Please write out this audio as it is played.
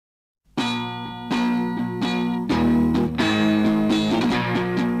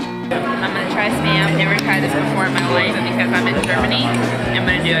I'm gonna try spam. I've never tried this before in my life, but because I'm in Germany, I'm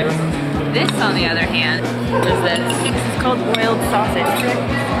gonna do it. This, on the other hand, is this. This is called boiled sausage.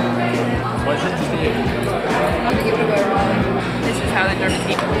 This is how the Germans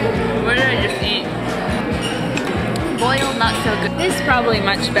eat. What did I just eat? Boiled, not so good. This is probably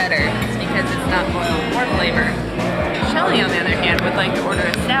much better because it's not boiled. More flavor. Shelley, on the other hand, would like to order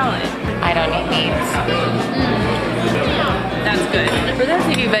a salad. I don't eat meat. That's good. For those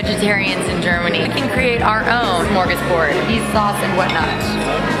of you vegetarians in Germany, we can create our own smorgasbord. Cheese sauce and whatnot.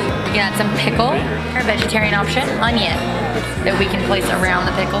 We can add some pickle, our vegetarian option, onion, that we can place around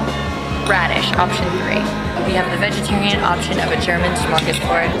the pickle. Radish, option 3. We have the vegetarian option of a German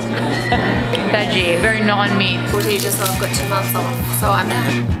smorgasbord. Veggie, very non-meat. Just got 2 months off, so I'm